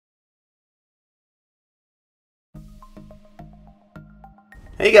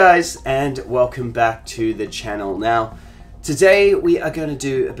Hey guys, and welcome back to the channel. Now, today we are going to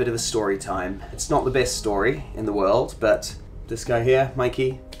do a bit of a story time. It's not the best story in the world, but this guy here,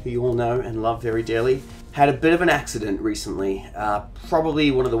 Mikey, who you all know and love very dearly, had a bit of an accident recently. Probably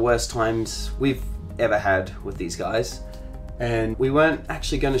one of the worst times we've ever had with these guys. And we weren't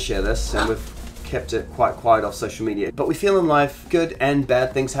actually going to share this, and we've kept it quite quiet off social media. But we feel in life good and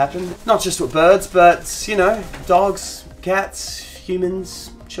bad things happen. Not just with birds, but, you know, dogs, cats,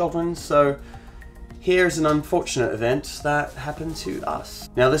 humans, children. So here's an unfortunate event that happened to us.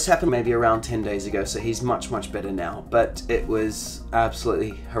 Now this happened maybe around 10 days ago, so he's much better now, but it was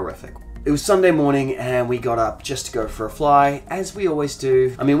absolutely horrific. It was Sunday morning and we got up just to go for a fly, as we always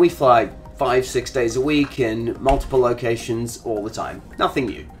do. I mean, we fly 5-6 days a week in multiple locations all the time. Nothing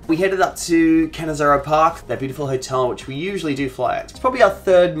new. We headed up to Canizaro Park, that beautiful hotel which we usually do fly at. It's probably our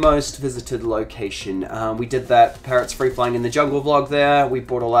third most visited location. We did that Parrot's Free Flying in the Jungle vlog there. We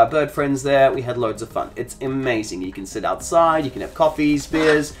brought all our bird friends there. We had loads of fun. It's amazing. You can sit outside, you can have coffees,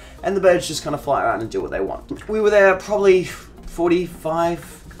 beers, and the birds just kind of fly around and do what they want. We were there probably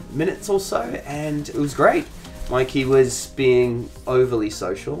 45 minutes or so, and it was great. Mikey was being overly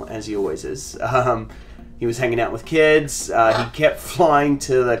social, as he always is. He was hanging out with kids. He kept flying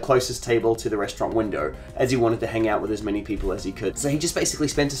to the closest table to the restaurant window, as he wanted to hang out with as many people as he could. So he just basically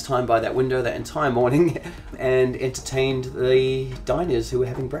spent his time by that window that entire morning and entertained the diners who were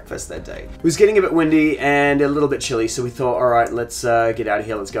having breakfast that day. It was getting a bit windy and a little bit chilly, so we thought, alright, let's get out of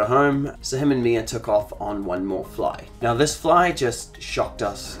here, let's go home. So him and Mia took off on one more fly. Now this fly just shocked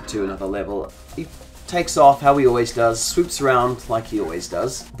us to another level. He takes off how he always does, swoops around like he always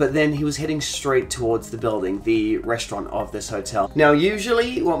does, but then he was heading straight towards the building, the restaurant of this hotel. Now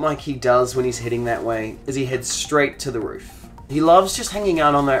usually what Mikey does when he's heading that way is he heads straight to the roof. He loves just hanging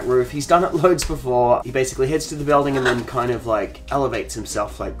out on that roof. He's done it loads before. He basically heads to the building and then kind of like elevates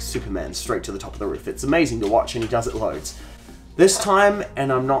himself like Superman straight to the top of the roof. It's amazing to watch, and he does it loads. This time,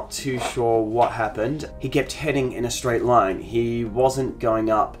 and I'm not too sure what happened, he kept heading in a straight line. He wasn't going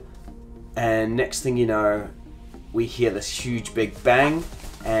up. And next thing you know, we hear this huge big bang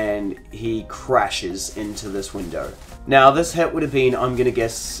and he crashes into this window. Now this hit would have been, I'm gonna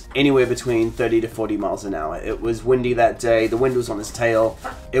guess, anywhere between 30 to 40 miles an hour. It was windy that day, the wind was on his tail.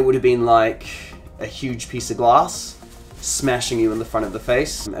 It would have been like a huge piece of glass smashing you in the front of the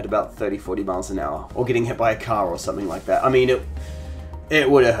face at about 30-40 miles an hour, or getting hit by a car or something like that. I mean,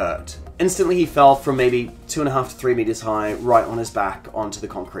 it would have hurt. Instantly he fell from maybe 2.5 to 3 meters high right on his back onto the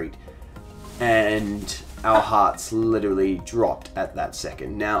concrete. And our hearts literally dropped at that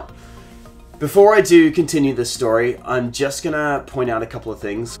second. Now, before I do continue this story, I'm just gonna point out a couple of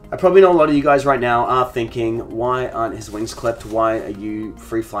things. I probably know a lot of you guys right now are thinking, why aren't his wings clipped? Why are you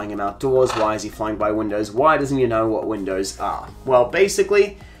free flying him outdoors? Why is he flying by windows? Why doesn't he know what windows are? Well,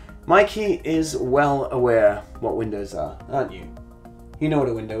 basically, Mikey is well aware what windows are, aren't you? You know what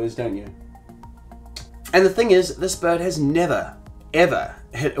a window is, don't you? And the thing is, this bird has never, ever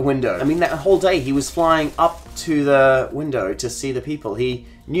hit a window. I mean, that whole day he was flying up to the window to see the people. He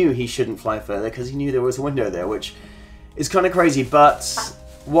knew he shouldn't fly further because he knew there was a window there, which is kind of crazy. But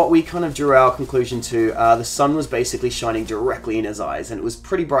what we kind of drew our conclusion to, the sun was basically shining directly in his eyes, and it was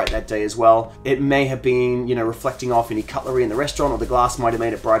pretty bright that day as well. It may have been, you know, reflecting off any cutlery in the restaurant, or the glass might have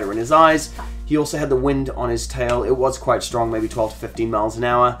made it brighter in his eyes. He also had the wind on his tail. It was quite strong, maybe 12 to 15 miles an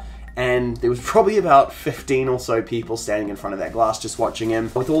hour. And there was probably about 15 or so people standing in front of that glass just watching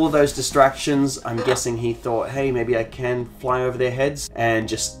him. With all of those distractions, I'm guessing he thought, hey, maybe I can fly over their heads, and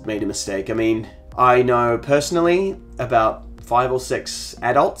just made a mistake. I mean, I know personally about 5 or 6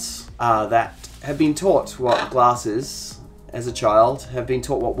 adults that have been taught what glass is as a child, have been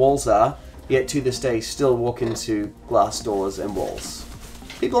taught what walls are, yet to this day still walk into glass doors and walls.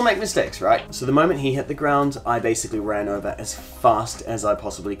 People make mistakes, right? So the moment he hit the ground, I basically ran over as fast as I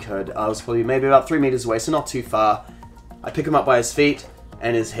possibly could. I was probably maybe about 3 meters away, so not too far. I pick him up by his feet,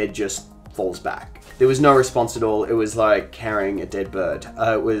 and his head just falls back. There was no response at all. It was like carrying a dead bird.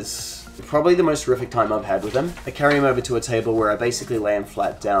 It was probably the most horrific time I've had with him. I carry him over to a table where I basically lay him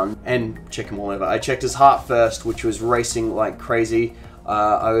flat down and check him all over. I checked his heart first, which was racing like crazy.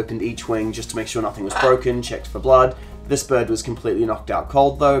 I opened each wing just to make sure nothing was broken, checked for blood. This bird was completely knocked out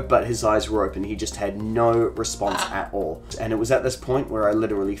cold though, but his eyes were open. He just had no response at all. And it was at this point where I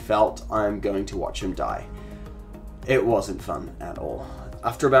literally felt I'm going to watch him die. It wasn't fun at all.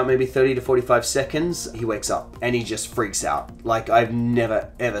 After about maybe 30 to 45 seconds, he wakes up and he just freaks out like I've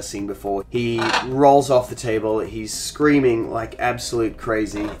never ever seen before. He rolls off the table, he's screaming like absolute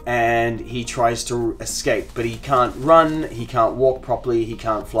crazy, and he tries to escape, but he can't run, he can't walk properly, he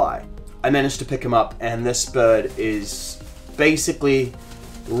can't fly. I managed to pick him up, and this bird is basically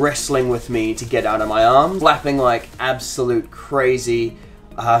wrestling with me to get out of my arms, flapping like absolute crazy,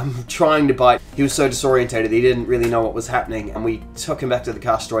 trying to bite. He was so disorientated, he didn't really know what was happening, and we took him back to the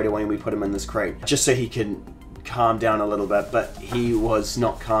car straight away and we put him in this crate, just so he can calm down a little bit, but he was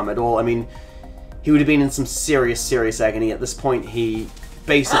not calm at all. I mean, he would have been in some serious agony. At this point, he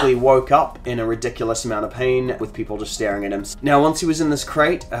basically woke up in a ridiculous amount of pain with people just staring at him. Now, once he was in this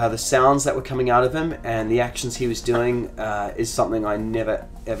crate, the sounds that were coming out of him and the actions he was doing is something I never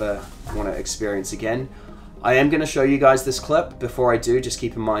ever want to experience again. I am going to show you guys this clip. Before I do, just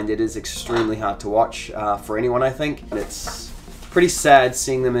keep in mind it is extremely hard to watch for anyone, I think. And it's pretty sad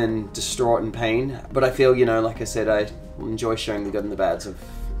seeing them in distraught and pain, but I feel, you know, like I said, I enjoy showing the good and the bads of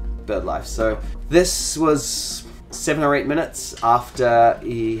bird life. So this was 7 or 8 minutes after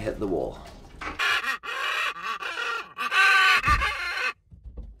he hit the wall. Do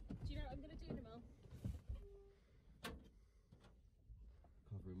you know what I'm going to do, Namal?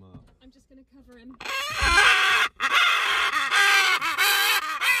 Cover him up. I'm just going to cover him.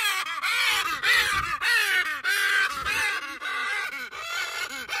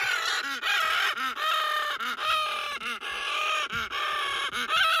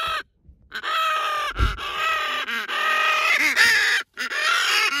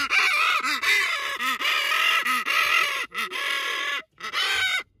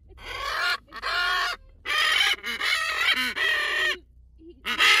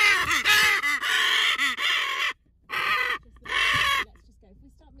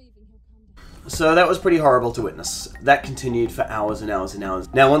 So that was pretty horrible to witness. That continued for hours and hours and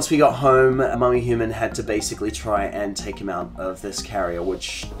hours. Now, once we got home, Mummy Human had to basically try and take him out of this carrier,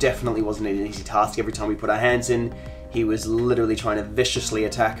 which definitely wasn't an easy task. Every time we put our hands in, he was literally trying to viciously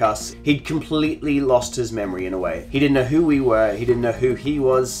attack us. He'd completely lost his memory in a way. He didn't know who we were, he didn't know who he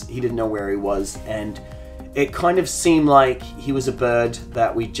was, he didn't know where he was, and it kind of seemed like he was a bird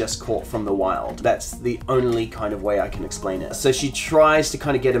that we just caught from the wild. That's the only kind of way I can explain it. So she tries to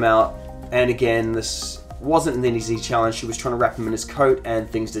kind of get him out, and again, this wasn't an easy challenge. She was trying to wrap him in his coat and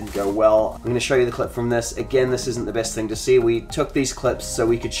things didn't go well. I'm going to show you the clip from this. Again, this isn't the best thing to see. We took these clips so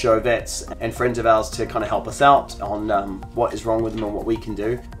we could show vets and friends of ours to kind of help us out on what is wrong with them and what we can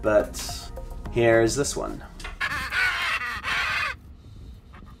do. But here is this one.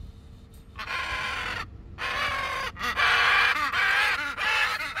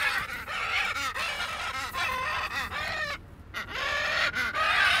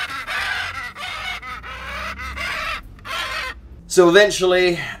 So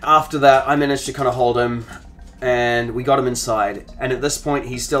eventually, after that, I managed to kind of hold him and we got him inside. And at this point,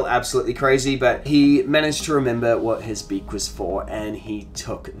 he's still absolutely crazy, but he managed to remember what his beak was for, and he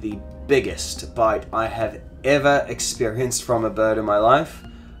took the biggest bite I have ever experienced from a bird in my life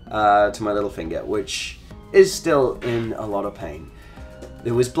to my little finger, which is still in a lot of pain.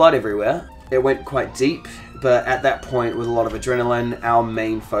 There was blood everywhere. It went quite deep, but at that point, with a lot of adrenaline, our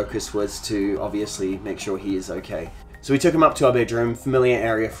main focus was to obviously make sure he is okay. So we took him up to our bedroom, familiar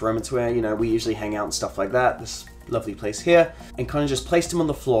area for him. It's where, you know, we usually hang out and stuff like that. This lovely place here. And kind of just placed him on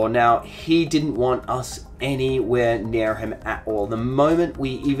the floor. Now, he didn't want us anywhere near him at all. The moment we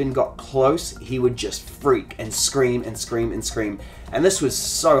even got close, he would just freak and scream and scream and scream. And this was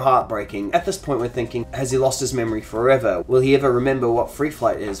so heartbreaking. At this point, we're thinking, has he lost his memory forever? Will he ever remember what free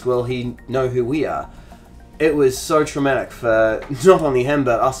flight is? Will he know who we are? It was so traumatic for not only him,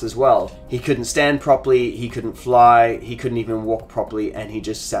 but us as well. He couldn't stand properly, he couldn't fly, he couldn't even walk properly, and he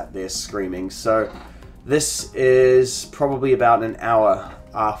just sat there screaming. So this is probably about an hour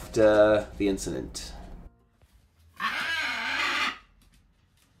after the incident.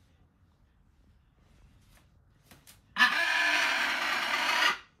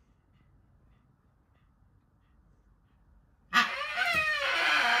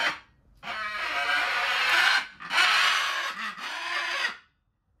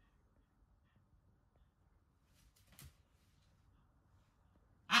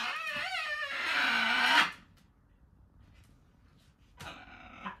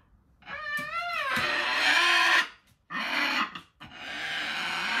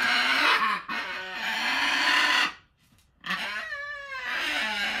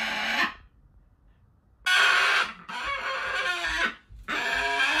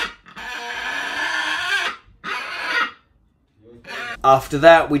 After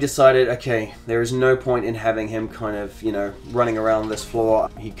that, we decided, okay, there is no point in having him kind of, you know, running around this floor.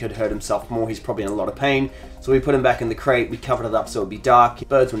 He could hurt himself more. He's probably in a lot of pain. So we put him back in the crate. We covered it up so it would be dark.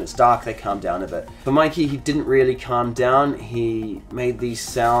 Birds, when it's dark, they calm down a bit. For Mikey, he didn't really calm down. He made these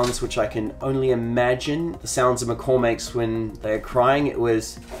sounds, which I can only imagine the sounds a macaw makes when they're crying. It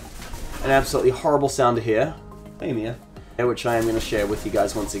was an absolutely horrible sound to hear. Hey, Mia. which I am going to share with you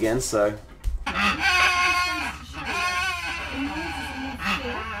guys once again, so...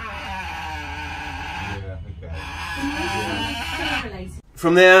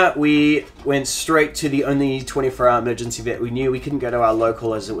 From there, we went straight to the only 24-hour emergency vet we knew. We couldn't go to our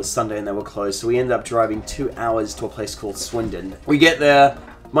local as it was Sunday and they were closed, so we ended up driving 2 hours to a place called Swindon. We get there,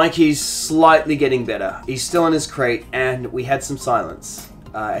 Mikey's slightly getting better. He's still in his crate, and we had some silence,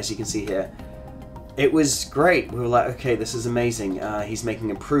 as you can see here. It was great. We were like, okay, this is amazing. He's making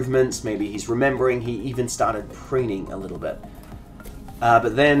improvements, maybe he's remembering. He even started preening a little bit.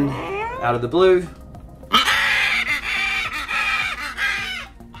 But then, out of the blue...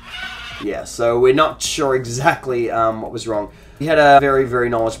 Yeah, so we're not sure exactly what was wrong. We had a very, very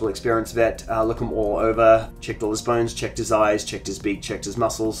knowledgeable, experienced vet look him all over, checked all his bones, checked his eyes, checked his beak, checked his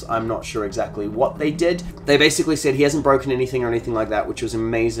muscles. I'm not sure exactly what they did. They basically said he hasn't broken anything or anything like that, which was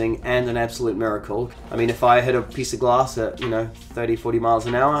amazing and an absolute miracle. I mean, if I hit a piece of glass at, 30, 40 miles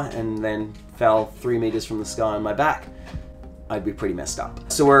an hour and then fell 3 meters from the sky on my back, I'd be pretty messed up.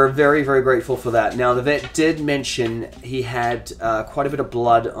 So we're very, very grateful for that. Now, the vet did mention he had quite a bit of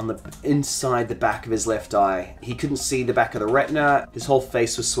blood on the inside the back of his left eye. He couldn't see the back of the retina. His whole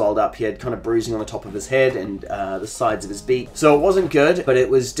face was swelled up. He had kind of bruising on the top of his head and the sides of his beak. So it wasn't good, but it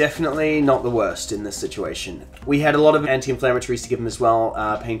was definitely not the worst in this situation. We had a lot of anti-inflammatories to give him as well,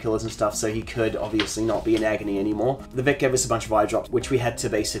 painkillers and stuff, so he could obviously not be in agony anymore. The vet gave us a bunch of eye drops, which we had to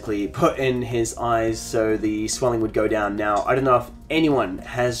basically put in his eyes so the swelling would go down. Now, I don't know if anyone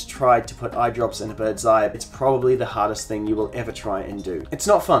has tried to put eye drops in a bird's eye. It's probably the hardest thing you will ever try and do. It's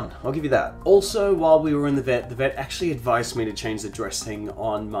not fun, I'll give you that. Also, while we were in the vet actually advised me to change the dressing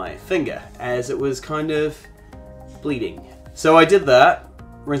on my finger, as it was kind of bleeding. So I did that,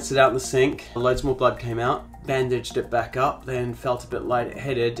 rinsed it out in the sink, loads more blood came out, bandaged it back up, then felt a bit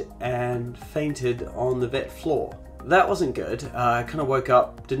lightheaded and fainted on the vet floor. That wasn't good. I kind of woke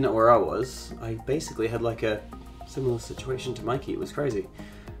up, didn't know where I was. I basically had like a similar situation to Mikey. It was crazy.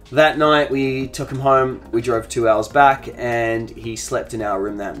 That night we took him home. We drove 2 hours back and he slept in our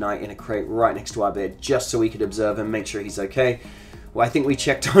room that night in a crate right next to our bed just so we could observe him, make sure he's okay. Well, I think we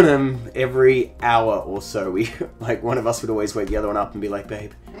checked on him every hour or so. Like one of us would always wake the other one up and be like,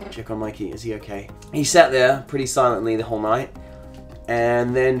 babe, check on Mikey, is he okay? He sat there pretty silently the whole night,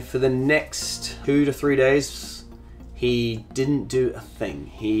 and then for the next 2 to 3 days he didn't do a thing.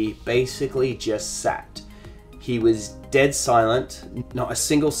 He basically just sat. He was dead silent. Not a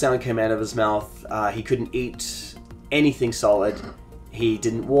single sound came out of his mouth. He couldn't eat anything solid. He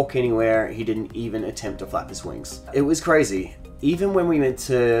didn't walk anywhere. He didn't even attempt to flap his wings. It was crazy. Even when we went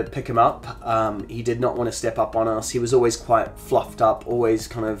to pick him up, he did not want to step up on us. He was always quite fluffed up, always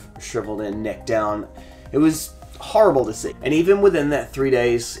kind of shriveled in, neck down. It was horrible to see. And even within that 3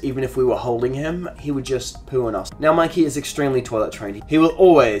 days, even if we were holding him, he would just poo on us. Now, Mikey is extremely toilet trained. He will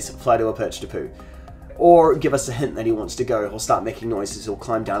always fly to a perch to poo, or give us a hint that he wants to go. He'll start making noises, he'll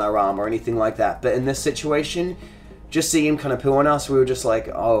climb down our arm or anything like that. But in this situation, just seeing him kind of poo on us, we were just like,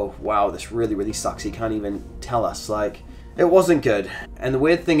 oh wow, this really, really sucks. He can't even tell us. Like, it wasn't good. And the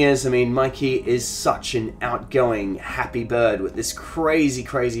weird thing is, I mean, Mikey is such an outgoing, happy bird with this crazy,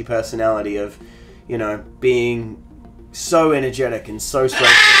 crazy personality of, being so energetic and so social.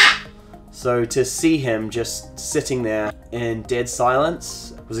 So to see him just sitting there in dead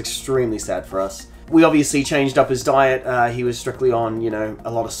silence was extremely sad for us. We obviously changed up his diet. He was strictly on,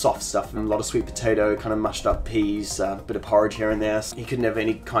 a lot of soft stuff and a lot of sweet potato, kind of mushed up peas, a bit of porridge here and there. He couldn't have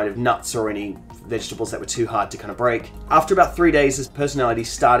any kind of nuts or any vegetables that were too hard to kind of break. After about 3 days, his personality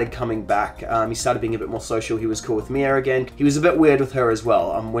started coming back. He started being a bit more social. He was cool with Mia again. He was a bit weird with her as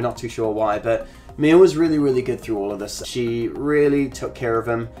well. We're not too sure why, but Mia was really, really good through all of this. She really took care of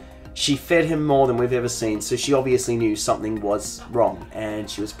him. She fed him more than we've ever seen, so she obviously knew something was wrong, and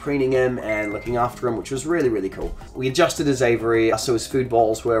she was preening him and looking after him, which was really, really cool. We adjusted his aviary, so his food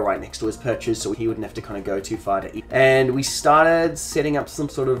bowls were right next to his perches, so he wouldn't have to kind of go too far to eat. And we started setting up some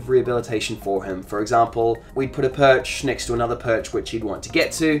sort of rehabilitation for him. For example, we'd put a perch next to another perch which he'd want to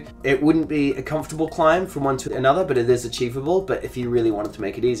get to. It wouldn't be a comfortable climb from one to another, but it is achievable. But if he really wanted to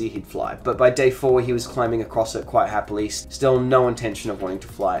make it easy, he'd fly. But by day 4, he was climbing across it quite happily, still no intention of wanting to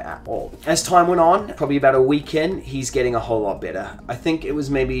fly at all. As time went on, probably about a week in, he's getting a whole lot better. I think it was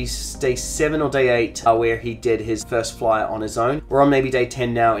maybe day 7 or day 8 where he did his first fly on his own. We're on maybe day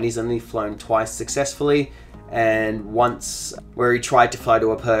 10 now, and he's only flown twice successfully, and once where he tried to fly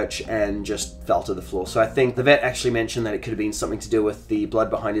to a perch and just fell to the floor. So I think the vet actually mentioned that it could have been something to do with the blood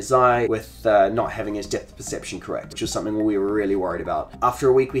behind his eye, with not having his depth perception correct, which was something we were really worried about. After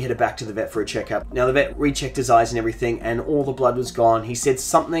a week, we headed back to the vet for a checkup. Now the vet rechecked his eyes and everything, and all the blood was gone. He said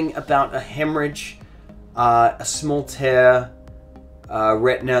something about a hemorrhage a small tear,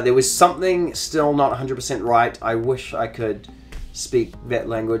 retina. There was something still not 100% right. I wish I could speak vet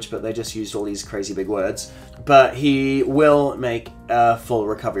language, but they just used all these crazy big words. But he will make a full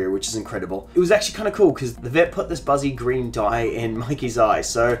recovery, which is incredible. It was actually kind of cool because the vet put this buzzy green dye in Mikey's eye.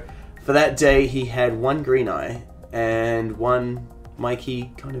 So for that day, he had one green eye and one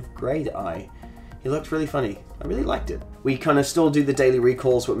Mikey kind of grayed eye. He looked really funny. I really liked it. We kind of still do the daily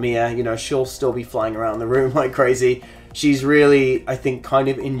recalls with Mia. You know, she'll still be flying around the room like crazy. She's really, I think, kind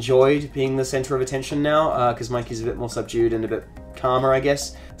of enjoyed being the center of attention now because Mikey's a bit more subdued and a bit calmer, I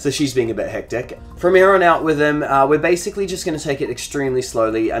guess. So she's being a bit hectic. From here on out with him, we're basically just going to take it extremely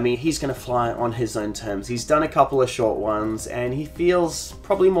slowly. I mean, he's going to fly on his own terms. He's done a couple of short ones and he feels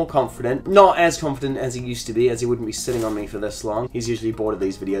probably more confident. Not as confident as he used to be, as he wouldn't be sitting on me for this long. He's usually bored of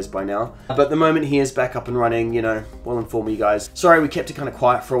these videos by now. But the moment he is back up and running, you know, we'll inform you guys. Sorry we kept it kind of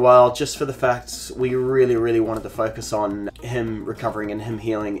quiet for a while, just for the fact we really wanted to focus on him recovering and him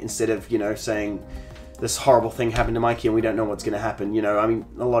healing instead of, you know, saying this horrible thing happened to Mikey and we don't know what's going to happen. You know, I mean,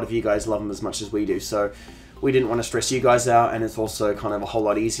 a lot of you guys love him as much as we do, so we didn't want to stress you guys out, and it's also kind of a whole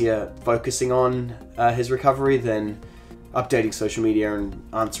lot easier focusing on his recovery than updating social media and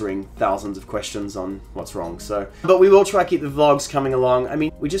answering thousands of questions on what's wrong. So, but we will try to keep the vlogs coming along. I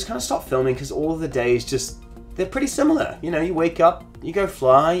mean, we just kind of stopped filming because all of the days just, they're pretty similar. You know, you wake up, you go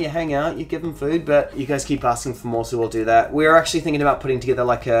fly, you hang out, you give them food, but you guys keep asking for more, so we'll do that. We're actually thinking about putting together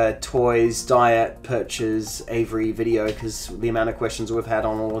like a toys, diet, purchase, Avery video because the amount of questions we've had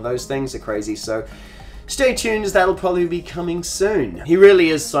on all of those things are crazy. So stay tuned, as that'll probably be coming soon. He really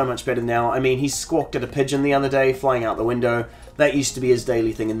is so much better now. I mean, he squawked at a pigeon the other day, flying out the window. That used to be his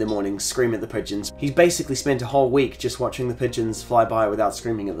daily thing in the morning, scream at the pigeons. He's basically spent a whole week just watching the pigeons fly by without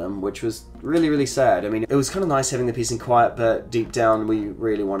screaming at them, which was really sad. I mean, it was kind of nice having the peace and quiet, but deep down we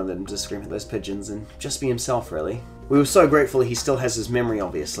really wanted him to scream at those pigeons and just be himself, really. We were so grateful he still has his memory,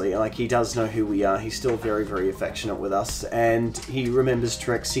 obviously. Like, he does know who we are. He's still very affectionate with us, and he remembers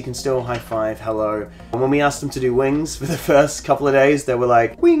tricks. He can still high five, hello. And when we asked him to do wings for the first couple of days, they were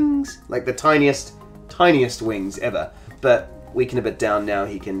like, wings! Like the tiniest wings ever. But weakened a bit down now,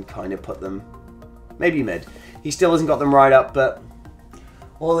 he can kind of put them maybe mid. He still hasn't got them right up, but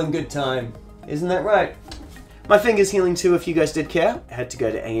all in good time. Isn't that right? My finger's healing too, if you guys did care. I had to go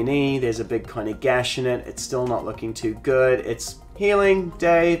to A&E. There's a big kind of gash in it. It's still not looking too good. It's healing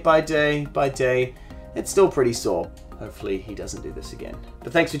day by day by day. It's still pretty sore. Hopefully he doesn't do this again.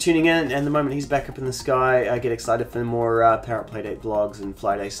 But thanks for tuning in, and the moment he's back up in the sky, I get excited for more Parrot Playdate vlogs and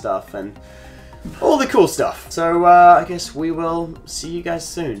Flyday stuff and all the cool stuff. So I guess we will see you guys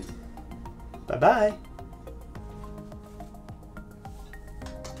soon. Bye bye.